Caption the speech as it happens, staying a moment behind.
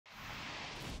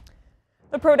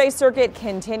The pro day circuit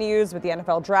continues with the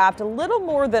NFL draft a little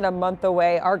more than a month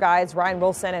away. Our guys Ryan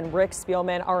Wilson and Rick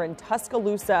Spielman are in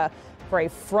Tuscaloosa for a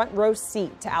front row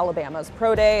seat to Alabama's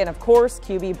pro day. And of course,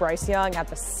 QB Bryce Young at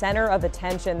the center of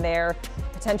attention there.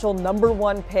 Potential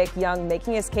 #1 pick, Young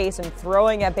making his case and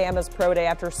throwing at Bama's pro day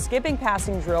after skipping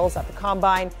passing drills at the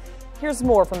combine. Here's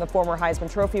more from the former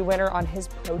Heisman Trophy winner on his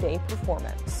pro day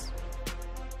performance.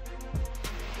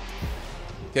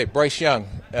 Okay, Bryce Young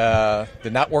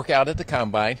did not work out at the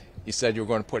combine. You said you were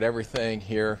going to put everything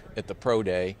here at the pro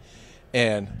day,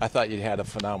 and I thought you had a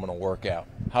phenomenal workout.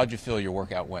 How did you feel your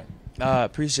workout went?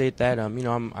 Appreciate that.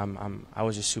 I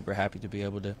was just super happy to be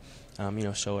able to,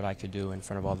 show what I could do in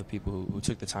front of all the people who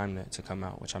took the time to come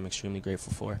out, which I'm extremely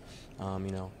grateful for.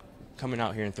 Coming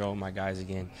out here and throwing my guys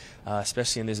again,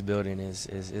 especially in this building,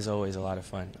 is always a lot of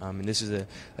fun. And this is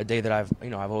a day that I've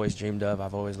always dreamed of.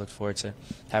 I've always looked forward to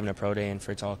having a pro day, and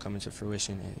for it to all come into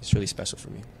fruition, it's really special for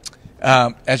me.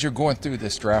 As you're going through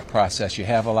this draft process, you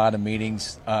have a lot of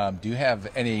meetings. Do you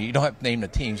have any? You don't have to name the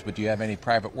teams, but do you have any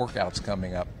private workouts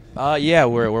coming up? Yeah,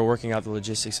 we're working out the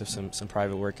logistics of some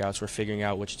private workouts. We're figuring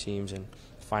out which teams and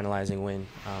finalizing when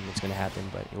it's going to happen.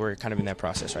 But we're kind of in that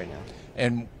process right now.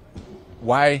 And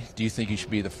why do you think you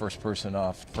should be the first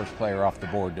player off the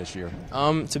board this year?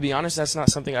 To be honest, that's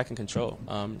not something I can control.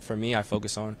 For me, I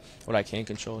focus on what I can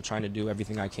control, trying to do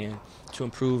everything I can to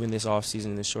improve in this offseason,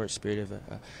 in this short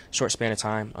span of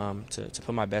time, to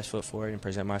put my best foot forward and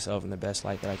present myself in the best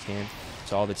light that I can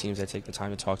to all the teams that take the time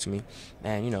to talk to me.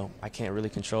 And, I can't really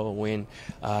control when,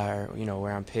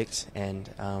 where I'm picked, and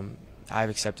I've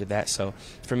accepted that. So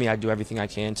for me, I do everything I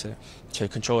can to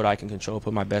control what I can control,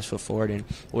 put my best foot forward, and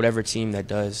whatever team that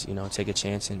does, take a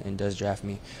chance and does draft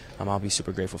me, I'll be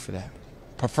super grateful for that.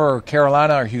 Prefer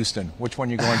Carolina or Houston? Which one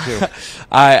are you going to?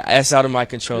 That's out of my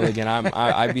control again.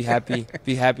 I'd be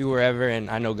happy wherever, and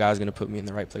I know God's going to put me in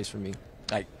the right place for me.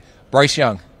 Right. Bryce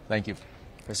Young, thank you.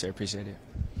 Yes, sir. Appreciate it.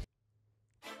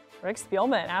 Rick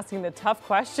Spielman asking the tough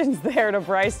questions there to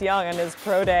Bryce Young on his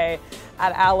pro day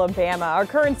at Alabama. Our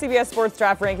current CBS Sports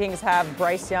draft rankings have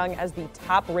Bryce Young as the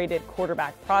top-rated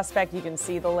quarterback prospect. You can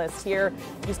see the list here.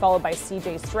 He's followed by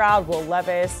C.J. Stroud, Will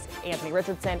Levis, Anthony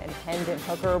Richardson, and Hendon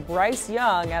Hooker. Bryce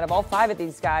Young, out of all 5 of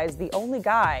these guys, the only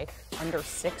guy under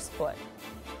 6 foot.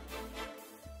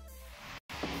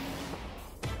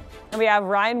 And we have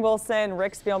Ryan Wilson,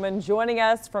 Rick Spielman joining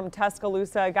us from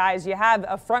Tuscaloosa. Guys, you have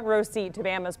a front row seat to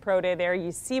Bama's pro day there.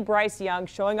 You see Bryce Young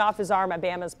showing off his arm at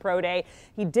Bama's pro day.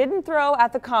 He didn't throw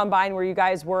at the combine where you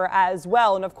guys were as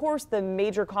well. And of course, the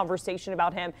major conversation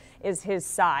about him is his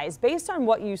size. Based on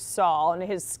what you saw and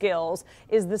his skills,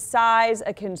 is the size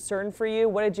a concern for you?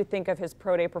 What did you think of his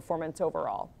pro day performance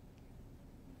overall?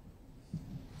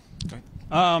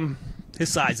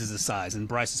 His size is his size, and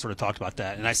Bryce has sort of talked about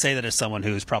that. And I say that as someone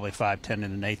who's probably 5'10" and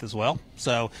an eighth as well.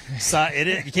 So you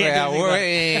can't do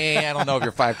I don't know if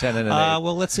you're 5'10" and an eighth.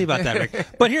 Well, let's see about that, Rick.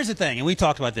 But here's the thing, and we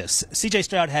talked about this. C.J.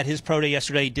 Stroud had his pro day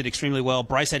yesterday, did extremely well.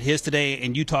 Bryce had his today,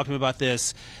 and you talked to him about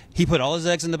this. He put all his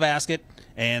eggs in the basket,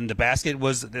 and the basket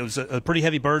was a pretty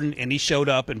heavy burden, and he showed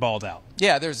up and balled out.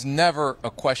 Yeah, there's never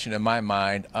a question in my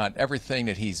mind on everything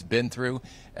that he's been through.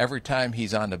 Every time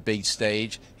he's on the big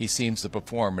stage, he seems to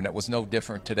perform, and it was no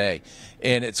different today.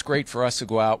 And it's great for us to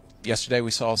go out. Yesterday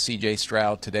we saw C.J.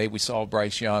 Stroud. Today we saw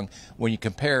Bryce Young. When you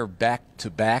compare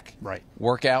back-to-back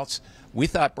workouts, we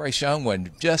thought Bryce Young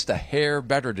went just a hair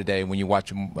better today when you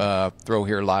watch him throw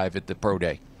here live at the pro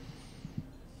day.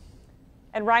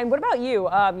 And Ryan, what about you?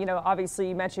 Obviously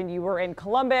you mentioned you were in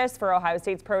Columbus for Ohio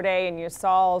State's pro day, and you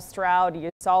saw Stroud, you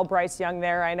saw Bryce Young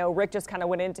there. I know Rick just kind of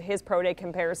went into his pro day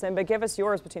comparison, but give us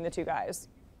yours between the two guys.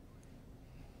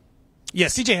 Yeah,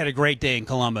 C.J. had a great day in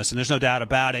Columbus, and there's no doubt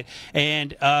about it.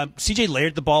 And C.J.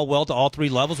 layered the ball well to all 3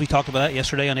 levels. We talked about that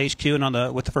yesterday on HQ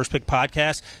and with the First Pick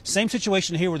podcast. Same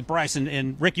situation here with Bryce.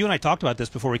 And Rick, you and I talked about this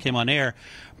before we came on air.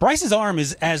 Bryce's arm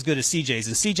is as good as C.J.'s,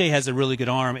 and C.J. has a really good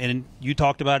arm, and you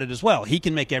talked about it as well. He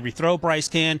can make every throw Bryce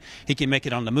can. He can make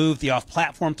it on the move, the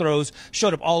off-platform throws,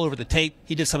 showed up all over the tape.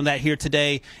 He did some of that here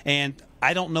today, and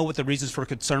I don't know what the reasons for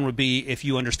concern would be if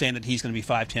you understand that he's going to be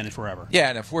 5'10" and forever. Yeah,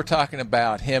 and if we're talking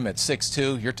about him at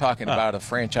 6'2", you're talking about a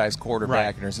franchise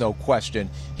quarterback, and there's no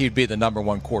question he'd be the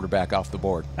 #1 quarterback off the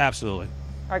board. Absolutely.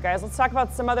 All right, guys, let's talk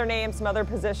about some other names, some other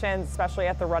positions, especially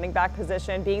at the running back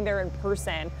position, being there in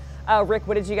person. Rick,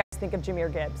 what did you guys think of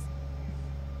Jahmyr Gibbs?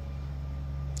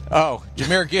 Oh,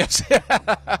 Jahmyr Gibbs.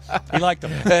 You liked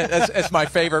him. That's my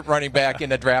favorite running back in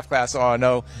the draft class. Oh, I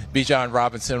know Bijan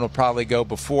Robinson will probably go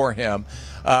before him.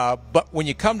 But when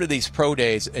you come to these pro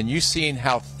days and you've seen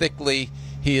how thickly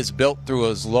he is built through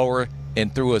his lower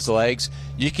and through his legs.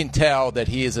 You can tell that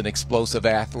he is an explosive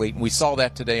athlete, and we saw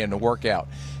that today in the workout.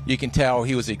 You can tell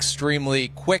he was extremely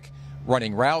quick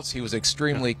running routes. He was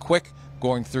extremely quick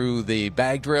going through the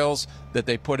bag drills that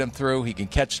they put him through. He can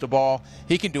catch the ball.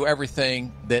 He can do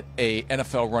everything that a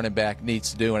NFL running back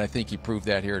needs to do, and I think he proved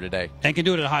that here today. And can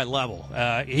do it at a high level.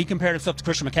 He compared himself to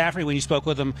Christian McCaffrey when you spoke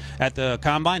with him at the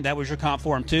Combine. That was your comp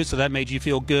for him, too, so that made you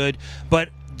feel good. But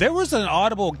there was an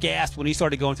audible gasp when he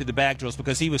started going through the bag drills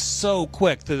because he was so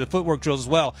quick through the footwork drills as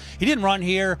well. He didn't run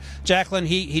here, Jacqueline.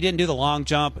 He didn't do the long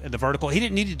jump and the vertical. He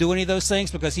didn't need to do any of those things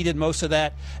because he did most of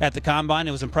that at the Combine.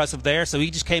 It was impressive there. So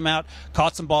he just came out,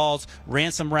 caught some balls,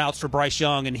 ran some routes for Bryce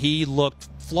Young, and he looked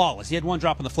flawless. He had one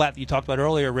drop in the flat that you talked about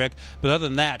earlier, Rick, but other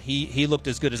than that, he looked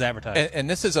as good as advertised. And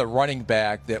this is a running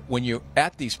back that when you're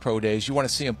at these pro days, you want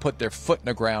to see him put their foot in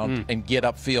the ground and get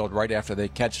upfield right after they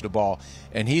catch the ball.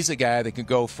 And he's a guy that can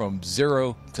go from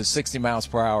 0 to 60 miles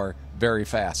per hour very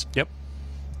fast. Yep.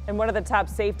 And one of the top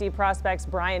safety prospects,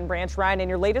 Brian Branch. Ryan, in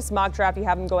your latest mock draft, you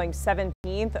have him going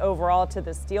 17th overall to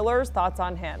the Steelers. Thoughts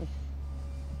on him?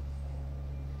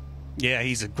 Yeah,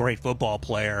 he's a great football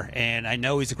player, and I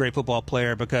know he's a great football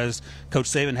player because Coach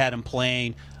Saban had him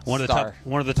playing one of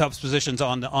the toughest positions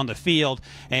on the field,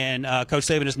 and Coach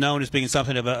Saban is known as being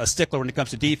something of a stickler when it comes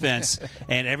to defense.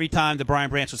 And every time that Brian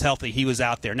Branch was healthy, he was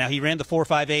out there. Now he ran the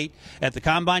 4.58 at the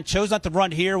Combine, chose not to run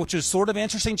here, which is sort of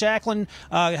interesting. Jacqueline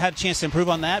had a chance to improve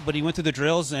on that, but he went through the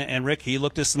drills, and Rick, he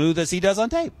looked as smooth as he does on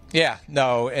tape. Yeah,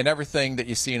 no, and everything that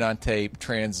you've seen on tape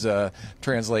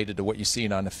translated to what you've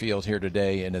seen on the field here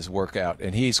today in his workout.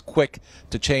 And he's quick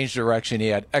to change direction. He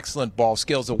had excellent ball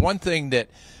skills. The one thing that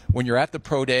when you're at the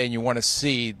pro day and you want to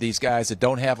see these guys that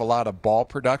don't have a lot of ball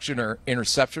production or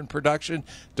interception production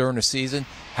during the season,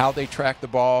 how they track the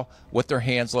ball, what their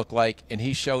hands look like, and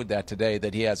he showed that today,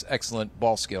 that he has excellent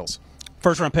ball skills.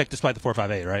 First-round pick despite the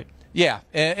 4.58, right? Yeah,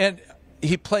 and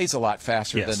he plays a lot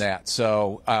faster Yes. than that.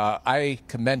 So I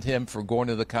commend him for going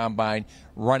to the Combine,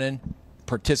 running,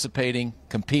 participating,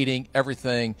 competing,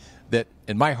 everything that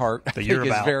in my heart I think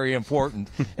is very important.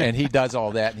 And he does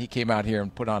all that, and he came out here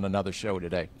and put on another show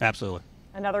today. Absolutely.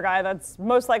 Another guy that's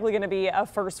most likely going to be a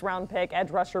first-round pick,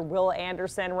 edge rusher Will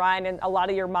Anderson. Ryan, in a lot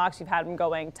of your mocks, you've had him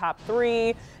going top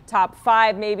 3, top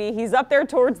 5 maybe. He's up there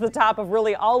towards the top of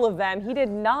really all of them. He did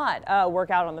not work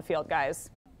out on the field, guys.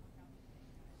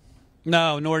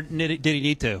 No, nor did he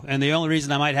need to. And the only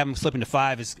reason I might have him slipping to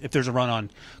 5 is if there's a run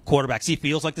on quarterbacks. He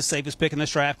feels like the safest pick in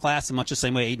this draft class, in much the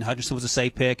same way Aiden Hutchinson was a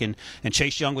safe pick, and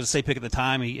Chase Young was a safe pick at the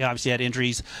time. He obviously had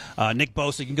injuries. Nick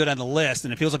Bosa, you can go down the list,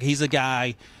 and it feels like he's a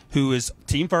guy who is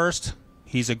team first.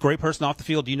 He's a great person off the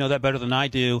field. You know that better than I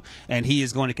do. And he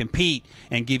is going to compete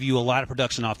and give you a lot of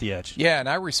production off the edge. Yeah, and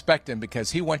I respect him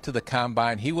because he went to the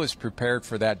Combine. He was prepared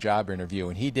for that job interview,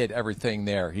 and he did everything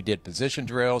there. He did position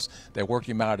drills. They worked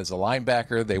him out as a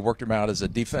linebacker. They worked him out as a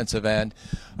defensive end.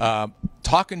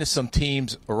 Talking to some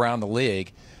teams around the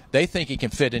league, they think he can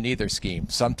fit in either scheme.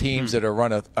 Some teams that are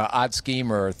run an odd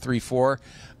scheme or a 3-4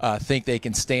 think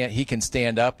he can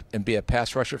stand up and be a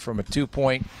pass rusher from a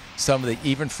 2-point. Some of the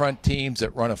even front teams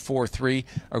that run a 4-3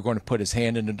 are going to put his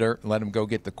hand in the dirt and let him go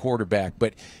get the quarterback.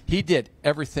 But he did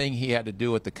everything he had to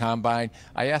do at the Combine.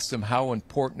 I asked him how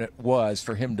important it was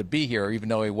for him to be here, even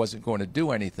though he wasn't going to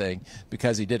do anything,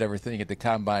 because he did everything at the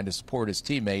Combine to support his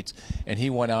teammates. And he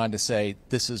went on to say,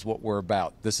 this is what we're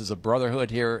about. This is a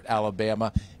brotherhood here at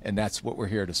Alabama, and that's what we're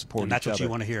here to support each other. And that's what you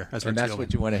want to hear. That's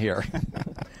what you want to hear.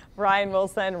 Ryan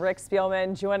Wilson, Rick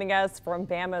Spielman joining us from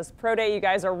Bama's Pro Day. You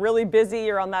guys are really busy.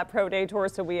 You're on that Pro Day tour,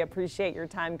 so we appreciate your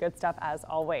time. Good stuff as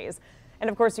always. And,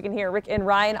 of course, you can hear Rick and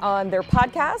Ryan on their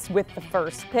podcast with The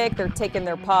First Pick. They're taking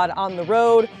their pod on the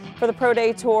road for the Pro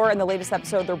Day tour. In the latest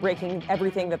episode, they're breaking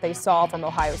everything that they saw from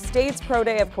Ohio State's Pro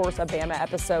Day. Of course, a Bama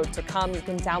episode to come. You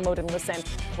can download and listen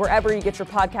wherever you get your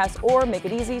podcast, or make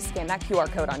it easy, scan that QR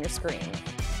code on your screen.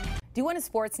 Do you want a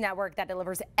sports network that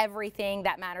delivers everything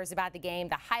that matters about the game?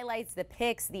 The highlights, the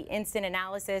picks, the instant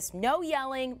analysis, no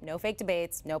yelling, no fake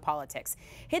debates, no politics.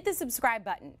 Hit the subscribe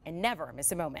button and never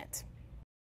miss a moment.